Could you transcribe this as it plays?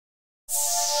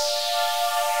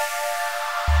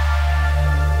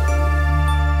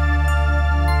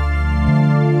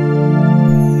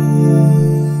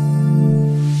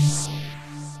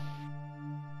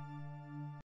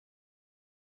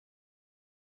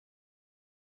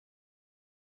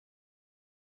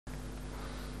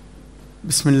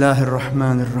بسم الله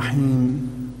الرحمن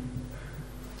الرحيم.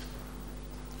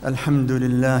 الحمد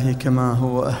لله كما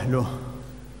هو أهله،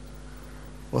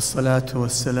 والصلاة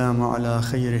والسلام على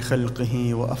خير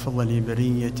خلقه وأفضل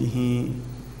بريته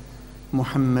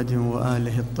محمد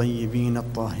وآله الطيبين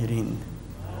الطاهرين.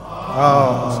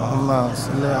 اللهم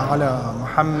صل على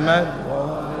محمد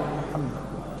وآل محمد.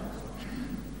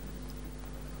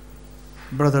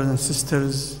 Brothers and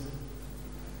sisters,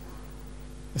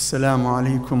 Assalamu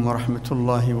alaikum wa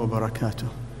rahmatullahi wa barakatuh.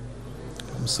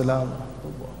 Assalam.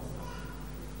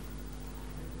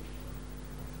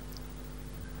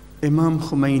 Imam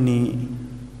Khomeini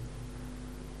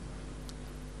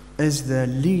is the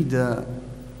leader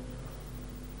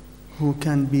who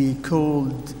can be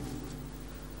called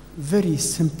very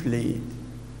simply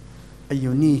a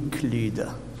unique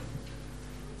leader.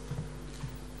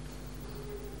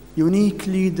 Unique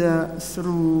leader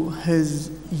through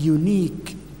his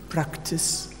unique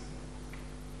practice,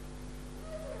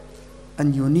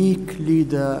 and unique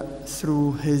leader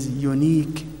through his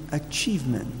unique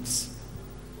achievements.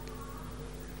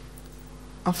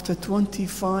 After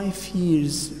 25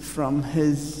 years from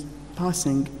his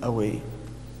passing away,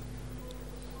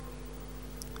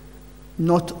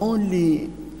 not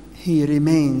only he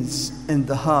remains in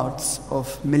the hearts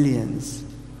of millions,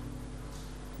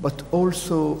 but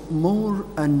also more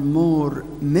and more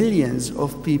millions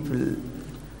of people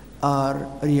are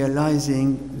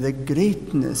realizing the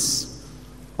greatness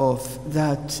of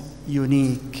that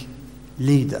unique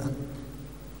leader.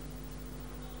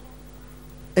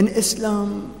 In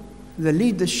Islam, the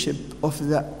leadership of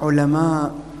the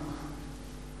ulama,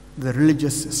 the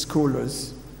religious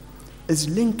scholars, is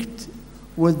linked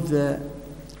with the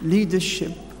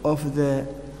leadership of the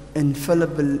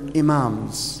infallible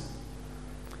imams.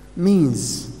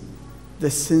 Means the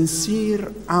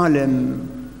sincere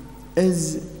alim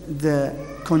is the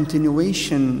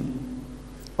continuation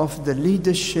of the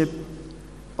leadership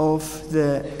of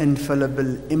the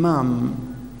infallible imam.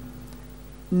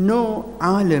 No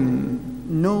alim,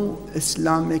 no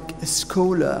Islamic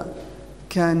scholar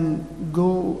can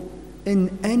go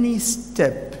in any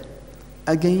step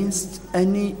against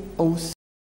any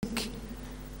authentic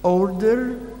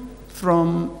order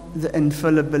from the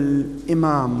infallible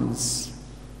imams.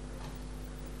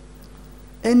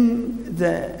 In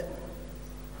the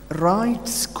right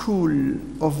school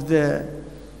of the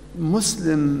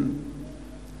Muslim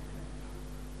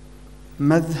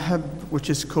madhab, which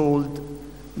is called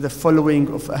the following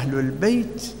of Ahlul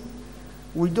Bayt,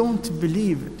 we don't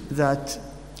believe that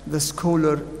the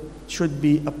scholar should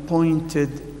be appointed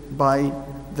by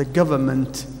the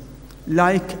government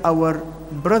like our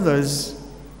brothers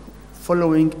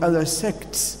following other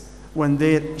sects when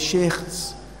their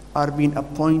sheikhs are being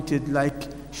appointed, like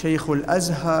Shaykh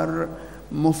al-Azhar,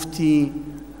 Mufti,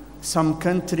 some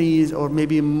countries or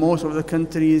maybe most of the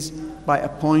countries by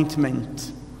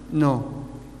appointment. No.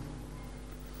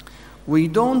 We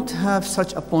don't have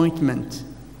such appointment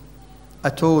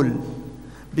at all,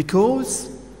 because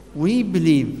we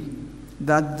believe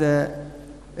that the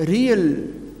real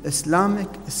Islamic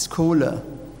scholar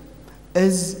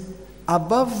is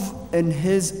above in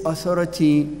his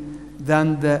authority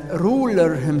than the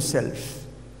ruler himself.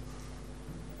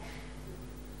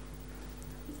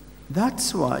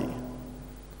 That's why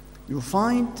you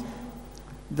find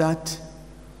that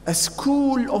a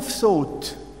school of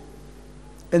thought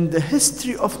in the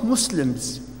history of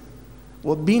Muslims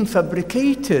was being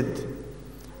fabricated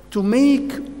to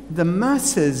make the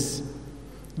masses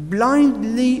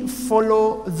blindly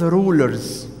follow the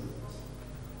rulers.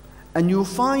 And you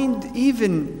find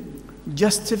even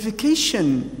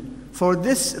justification for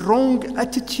this wrong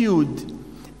attitude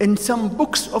in some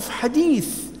books of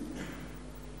hadith.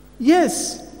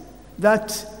 Yes,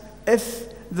 that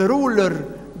if the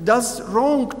ruler does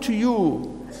wrong to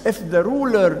you, if the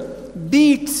ruler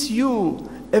beats you,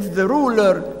 if the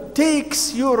ruler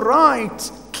takes your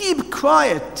right, keep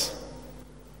quiet.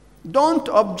 Don't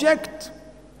object.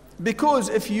 Because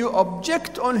if you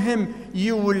object on him,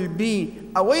 you will be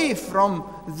away from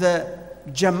the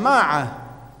jama'ah,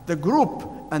 the group,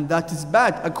 and that is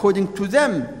bad according to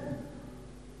them.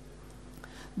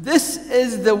 This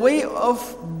is the way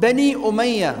of Bani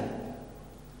Umayyah,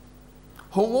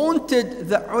 who wanted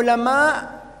the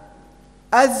ulama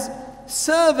as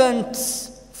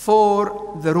servants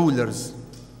for the rulers.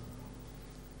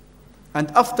 And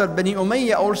after Bani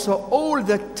Umayyah also, all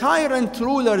the tyrant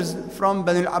rulers from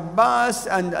Bani al-Abbas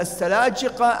and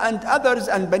As-Salajiqa and others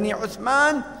and Bani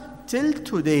Uthman till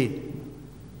today.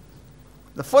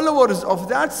 The followers of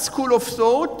that school of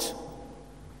thought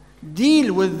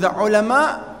deal with the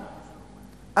ulama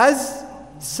as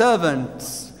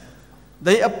servants.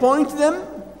 They appoint them,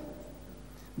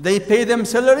 they pay them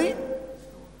salary,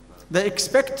 they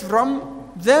expect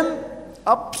from them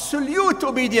absolute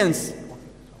obedience.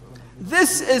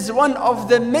 This is one of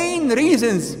the main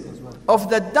reasons of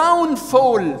the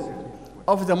downfall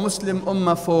of the Muslim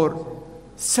Ummah for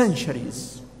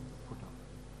centuries.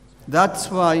 That's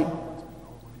why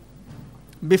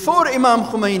before Imam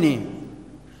Khomeini,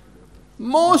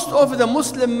 most of the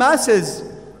Muslim masses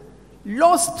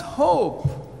lost hope.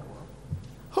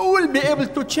 Who will be able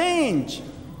to change?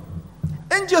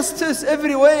 Injustice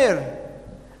everywhere.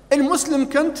 In Muslim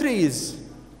countries,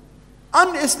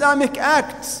 un-Islamic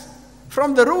acts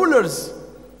from the rulers,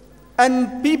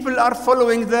 and people are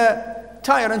following the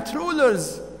tyrant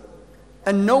rulers,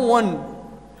 and no one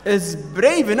is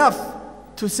brave enough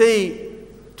to say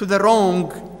to the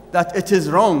wrong that it is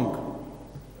wrong.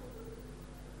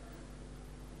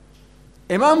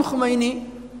 Imam Khomeini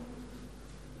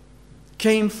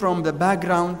came from the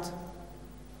background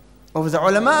of the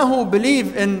ulama who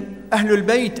believe in Ahlul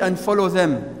Bayt and follow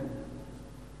them.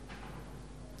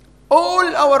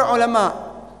 All our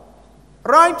ulama,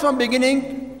 right from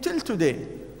beginning till today,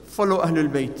 follow Ahlul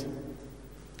Bayt.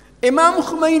 Imam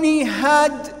Khomeini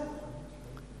had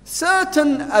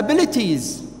certain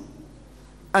abilities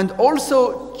and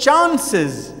also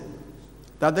chances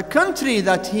that the country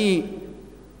that he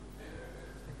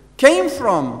came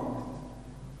from,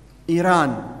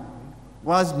 Iran,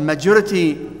 was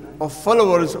majority of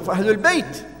followers of Ahlul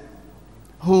Bayt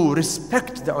who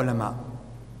respect the ulama,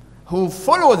 who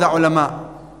follow the ulama,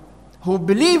 who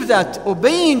believe that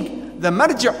obeying the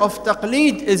marja' of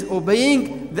taqleed is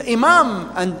obeying the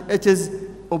imam, and it is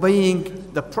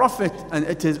obeying the prophet, and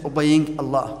it is obeying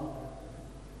Allah.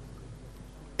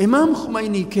 Imam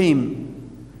Khomeini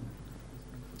came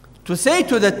to say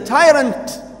to the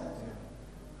tyrant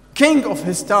king of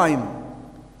his time,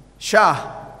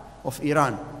 Shah of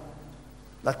Iran,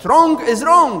 that wrong is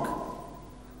wrong.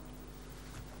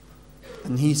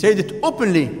 And he said it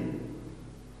openly.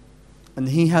 And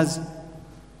he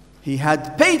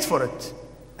had paid for it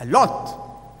a lot.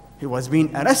 He was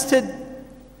being arrested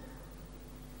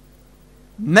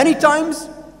many times.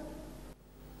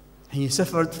 He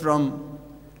suffered from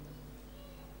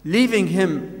leaving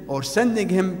him or sending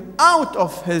him out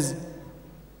of his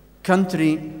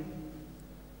country.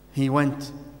 He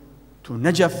went to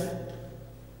Najaf,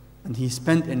 and he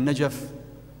spent in Najaf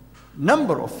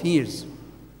number of years.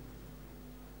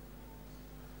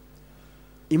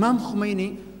 Imam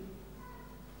Khomeini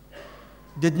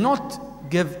did not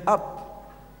give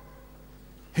up.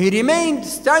 He remained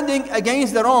standing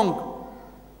against the wrong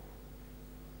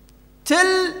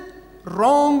till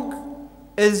wrong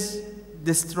is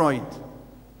destroyed.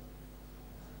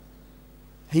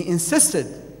 He insisted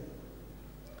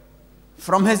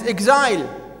from his exile,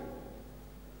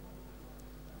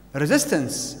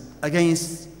 resistance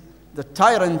against the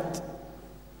tyrant,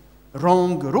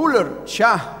 wrong ruler,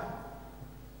 Shah.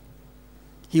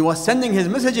 He was sending his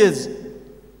messages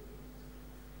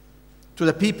to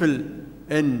the people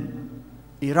in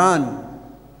Iran,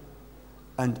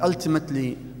 and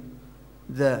ultimately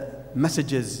the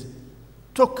messages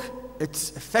took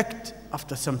its effect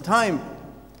after some time,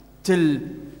 till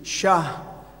Shah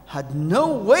had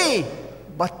no way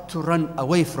but to run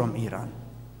away from Iran.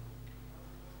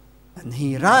 And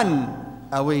he ran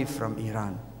away from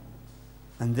Iran.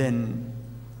 And then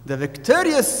the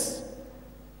victorious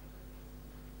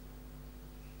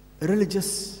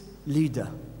religious leader,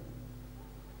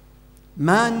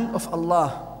 man of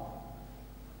Allah,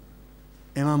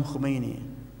 Imam Khomeini,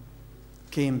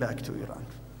 came back to Iran.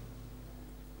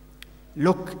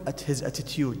 Look at his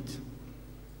attitude.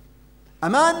 A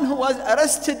man who was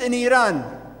arrested in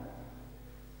Iran.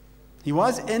 He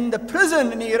was in the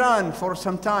prison in Iran for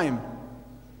some time.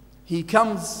 He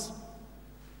comes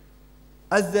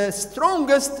as the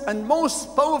strongest and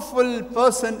most powerful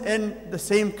person in the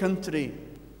same country.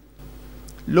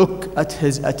 Look at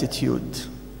his attitude.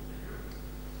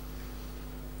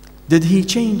 Did he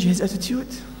change his attitude?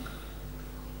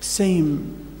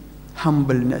 Same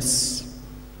humbleness.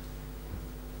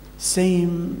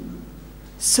 Same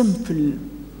simple,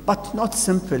 but not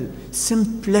simple,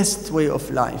 simplest way of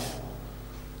life.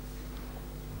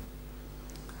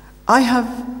 I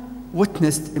have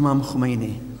witnessed Imam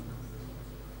Khomeini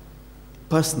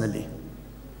personally.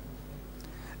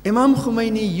 Imam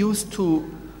Khomeini used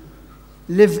to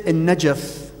live in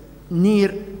Najaf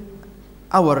near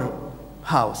our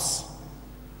house.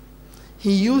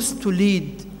 He used to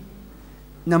lead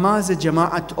namaz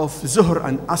jama'at of Zuhr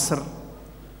and Asr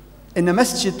in a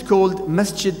masjid called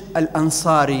Masjid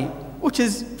Al-Ansari, which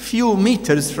is few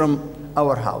meters from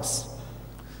our house.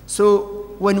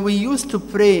 So when we used to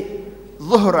pray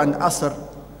Dhuhr and Asr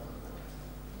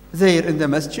there in the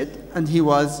masjid, and he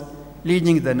was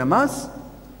leading the namaz,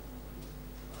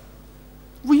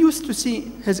 we used to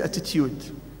see his attitude.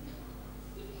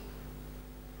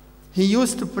 He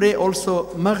used to pray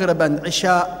also Maghrib and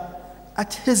Isha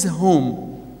at his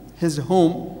home,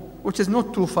 which is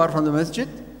not too far from the masjid,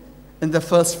 in the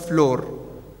first floor,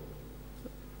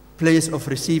 place of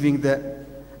receiving the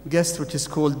guest, which is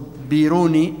called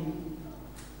Biruni.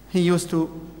 He used to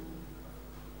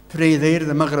pray there,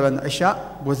 the Maghrib and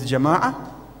Isha, with Jama'ah.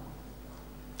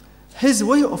 His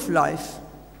way of life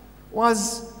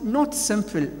was not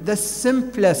simple, the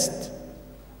simplest.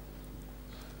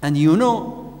 And you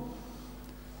know,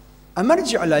 a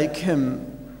marji' like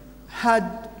him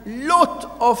had lot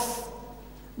of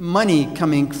money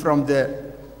coming from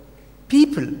the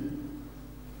people,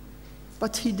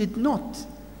 but he did not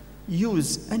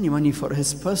use any money for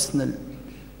his personal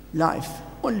life,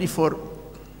 only for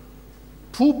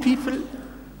poor people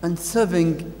and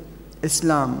serving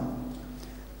Islam.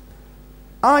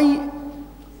 I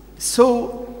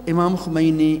saw Imam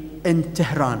Khomeini in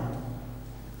Tehran,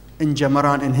 in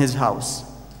Jamaran, in his house.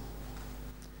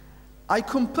 I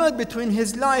compared between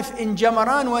his life in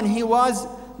Jamaran, when he was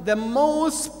the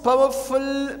most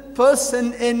powerful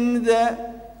person in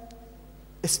the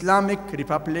Islamic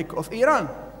Republic of Iran,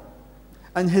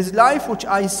 and his life, which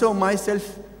I saw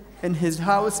myself in his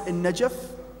house in Najaf.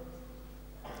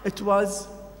 It was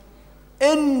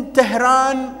in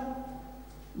Tehran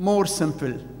more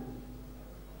simple.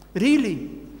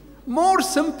 Really, more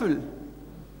simple.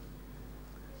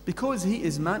 Because he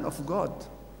is man of God.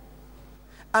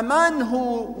 A man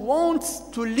who wants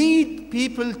to lead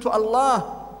people to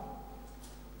Allah.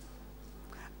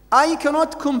 I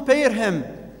cannot compare him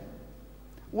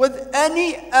with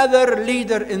any other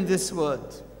leader in this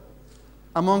world,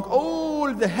 among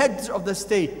all the heads of the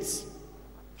states.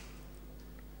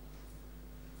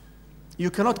 You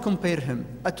cannot compare him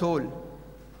at all.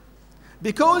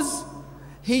 Because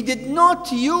he did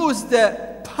not use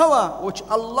the power which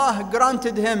Allah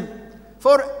granted him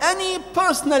for any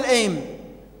personal aim.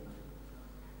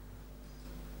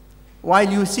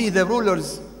 While you see the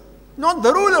rulers, not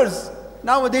the rulers,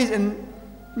 nowadays in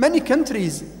many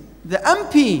countries, the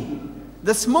MP,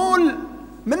 the small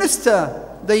minister,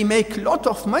 they make a lot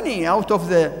of money out of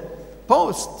the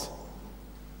post.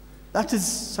 That is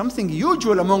something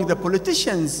usual among the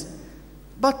politicians.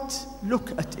 But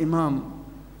look at Imam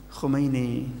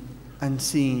Khomeini and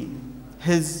see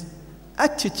his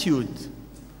attitude,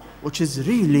 which is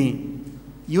really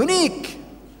unique.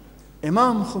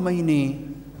 Imam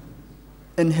Khomeini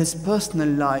in his personal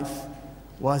life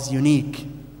was unique.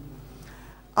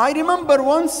 I remember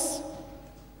once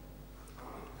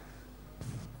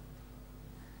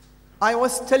I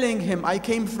was telling him, I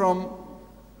came from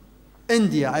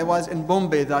India. I was in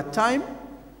Bombay that time.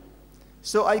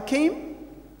 So I came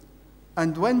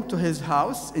and went to his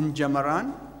house in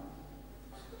Jamaran,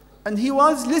 and he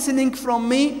was listening from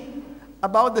me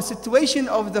about the situation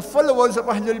of the followers of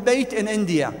Ahlul Bayt in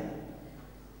India.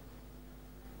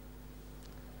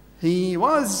 He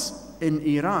was in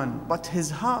Iran, but his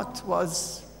heart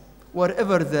was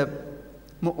wherever the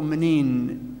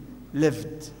mu'mineen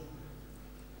lived.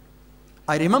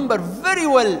 I remember very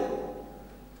well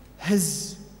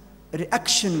his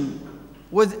reaction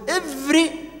with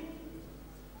every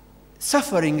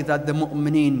suffering that the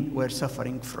mu'mineen were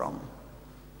suffering from,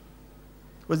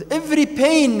 with every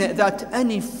pain that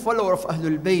any follower of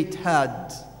Ahlul Bayt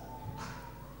had.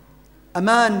 A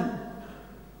man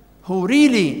who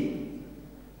really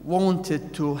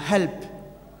wanted to help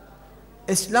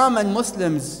Islam and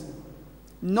Muslims,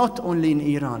 not only in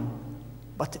Iran,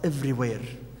 but everywhere.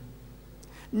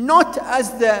 Not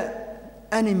as the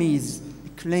enemies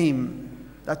claim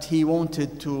that he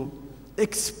wanted to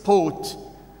export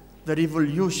the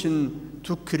revolution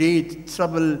to create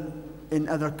trouble in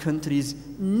other countries.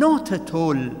 Not at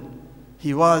all.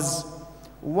 He was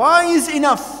wise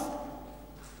enough,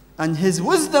 and his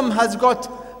wisdom has got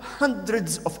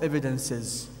hundreds of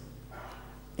evidences.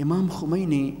 Imam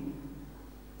Khomeini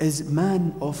is a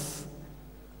man of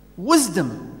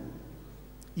wisdom.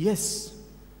 Yes,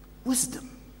 wisdom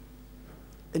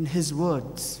in his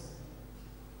words,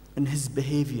 in his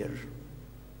behavior,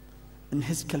 in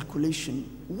his calculation.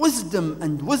 Wisdom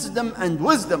and wisdom and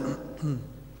wisdom.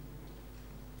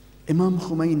 Imam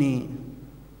Khomeini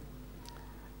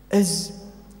is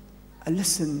a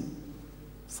lesson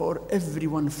for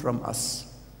everyone from us,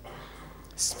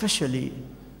 especially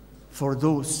for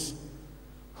those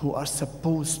who are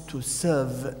supposed to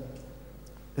serve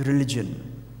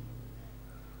religion.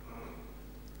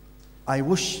 I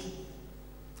wish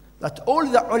that all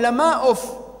the ulama of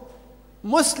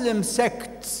Muslim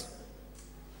sects,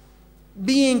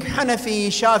 being Hanafi,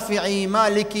 Shafi'i,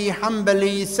 Maliki,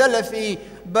 Hanbali, Salafi,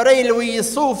 Barelwi,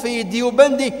 Sufi,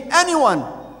 Diobandi, anyone,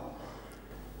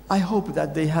 I hope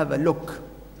that they have a look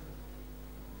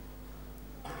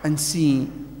and see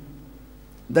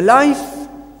the life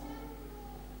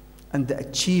and the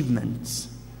achievements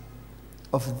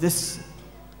of this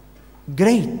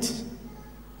great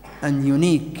and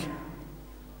unique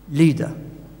leader.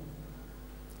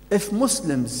 If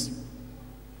Muslims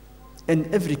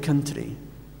in every country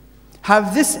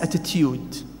have this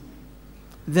attitude,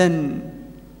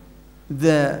 then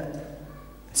the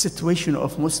situation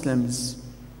of Muslims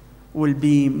will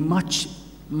be much,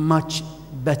 much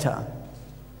better.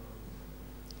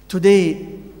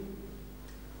 Today,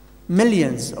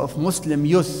 millions of Muslim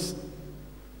youth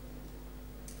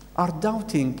are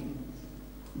doubting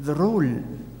the role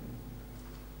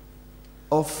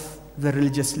of the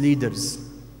religious leaders.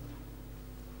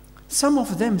 Some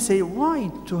of them say, why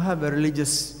to have a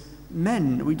religious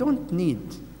man? We don't need.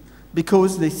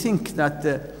 Because they think that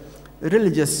the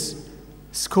religious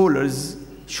scholars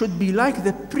should be like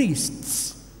the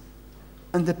priests.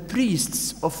 And the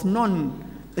priests of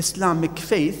non-Islamic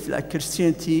faith, like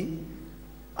Christianity,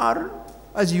 are,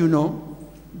 as you know,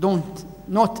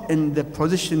 not in the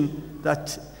position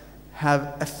that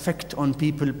have effect on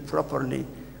people properly,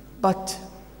 but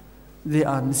they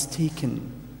are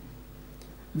mistaken.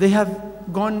 They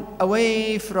have gone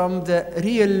away from the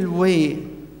real way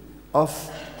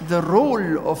of the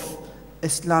role of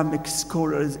Islamic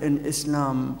scholars in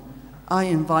Islam. I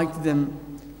invite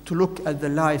them to look at the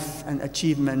life and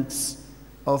achievements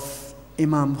of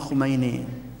Imam Khomeini,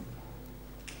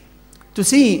 to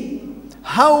see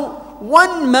how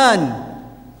one man,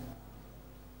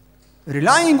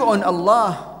 relying on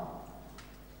Allah,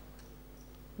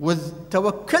 with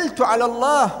tawakkaltu ala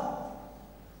Allah,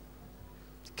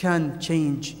 can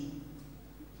change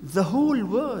the whole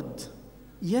world.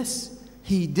 Yes,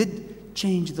 he did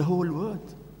change the whole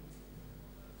world.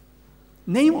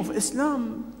 Name of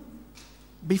Islam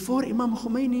before Imam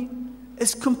Khomeini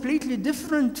is completely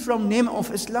different from name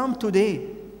of Islam today.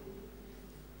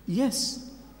 Yes.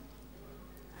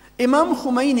 Imam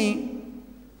Khomeini,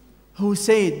 who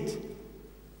said,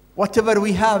 whatever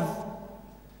we have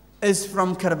is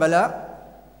from Karbala,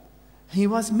 he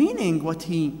was meaning what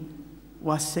he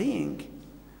was saying,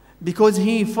 because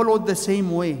he followed the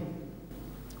same way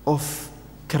of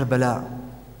Karbala,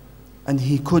 and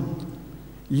he could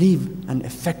leave an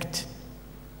effect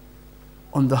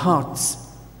on the hearts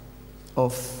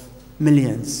of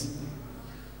millions.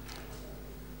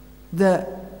 The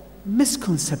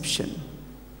misconception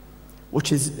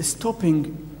which is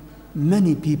stopping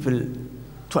many people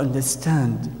to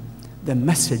understand the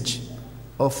message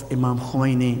of Imam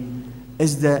Khomeini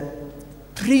is the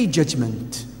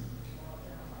prejudgment.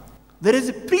 There is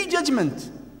a prejudgment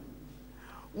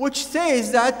which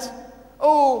says that,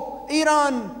 oh,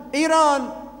 Iran,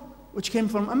 which came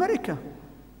from America.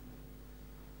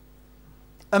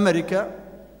 America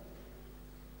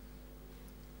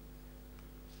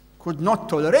could not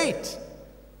tolerate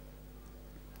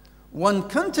one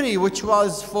country which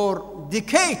was for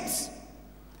decades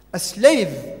a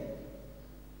slave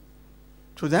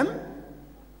to them,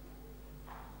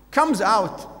 comes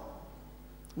out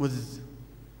with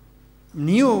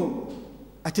new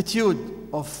attitude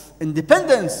of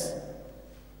independence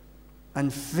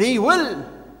and free will.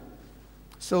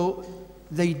 So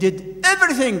they did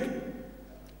everything,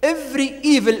 every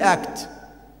evil act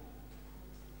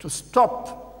to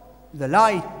stop the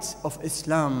light of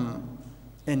Islam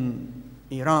in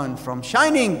Iran from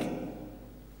shining.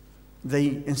 They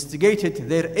instigated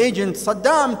their agent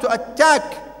Saddam to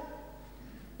attack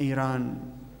Iran,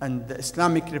 and the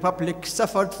Islamic Republic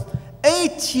suffered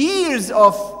 8 years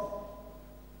of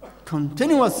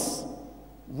continuous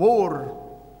war,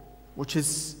 which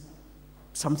is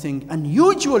something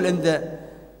unusual in the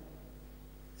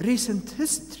recent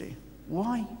history.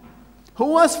 Why? Who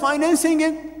was financing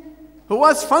it? Who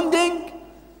was funding?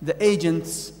 The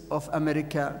agents of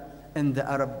America in the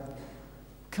Arab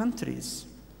countries.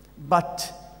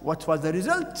 But what was the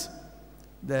result?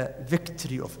 The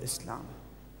victory of Islam.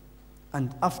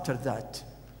 And after that,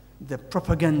 the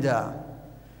propaganda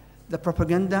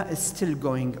is still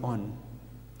going on.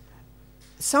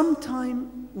 Some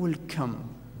time will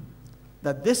come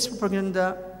that this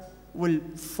propaganda will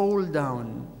fall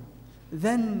down.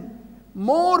 Then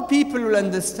more people will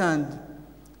understand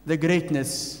the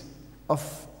greatness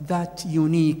of that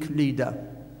unique leader.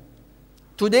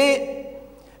 Today,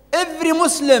 every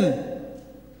Muslim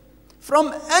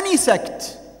from any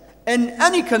sect in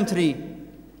any country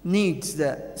needs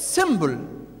the symbol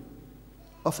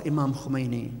of Imam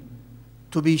Khomeini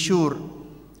to be sure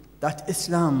that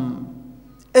Islam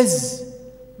is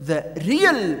the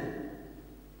real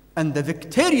and the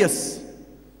victorious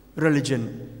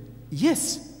religion.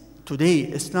 Yes, today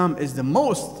Islam is the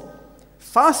most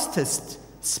fastest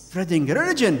spreading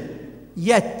religion,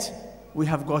 yet we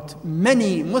have got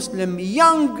many Muslim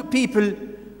young people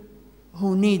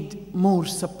who need more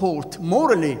support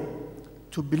morally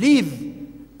to believe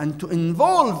and to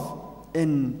involve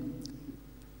in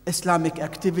Islamic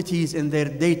activities in their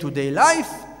day-to-day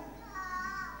life.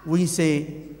 We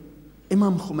say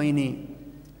Imam Khomeini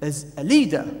is a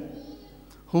leader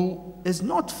who is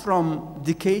not from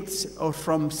decades or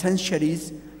from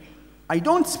centuries. I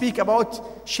don't speak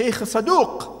about Sheikh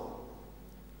Saduq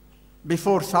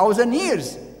before 1,000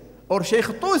 years or Sheikh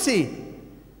Tusi.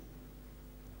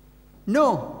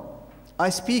 No, I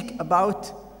speak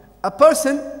about a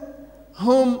person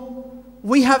whom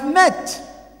we have met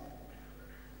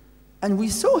and we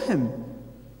saw him.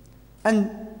 And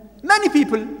many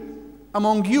people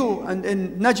among you and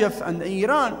in Najaf and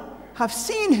Iran have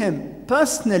seen him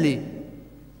personally.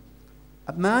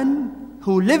 A man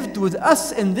who lived with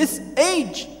us in this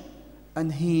age,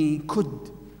 and he could,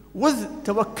 with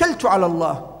tawakkaltu ala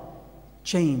Allah,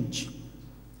 change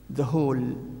the whole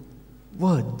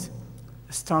world,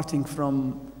 starting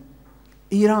from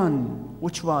Iran,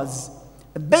 which was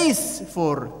a base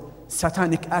for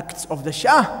satanic acts of the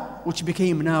Shah, which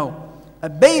became now a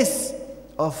base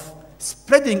of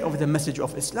spreading of the message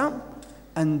of Islam,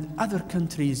 and other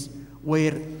countries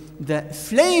where the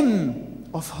flame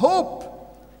of hope,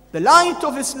 the light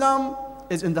of Islam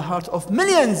is in the heart of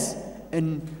millions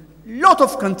in a lot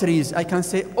of countries, I can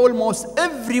say almost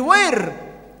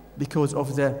everywhere, because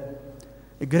of the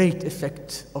great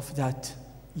effect of that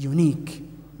unique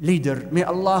leader. May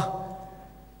Allah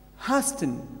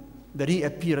hasten the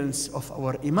reappearance of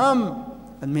our Imam,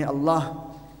 and may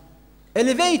Allah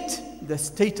elevate the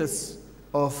status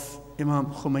of Imam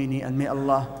Khomeini, and may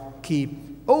Allah keep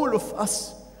all of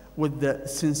us with the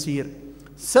sincere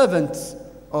servants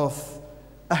of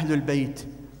Ahlul Bayt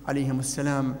alayhim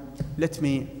salam. Let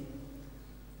me,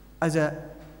 as a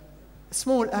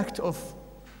small act of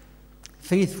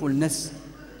faithfulness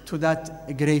to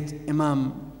that great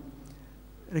Imam,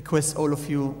 request all of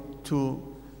you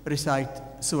to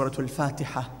recite Surah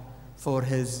Al-Fatiha for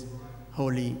his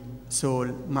holy soul.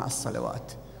 Ma'as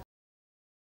salawat.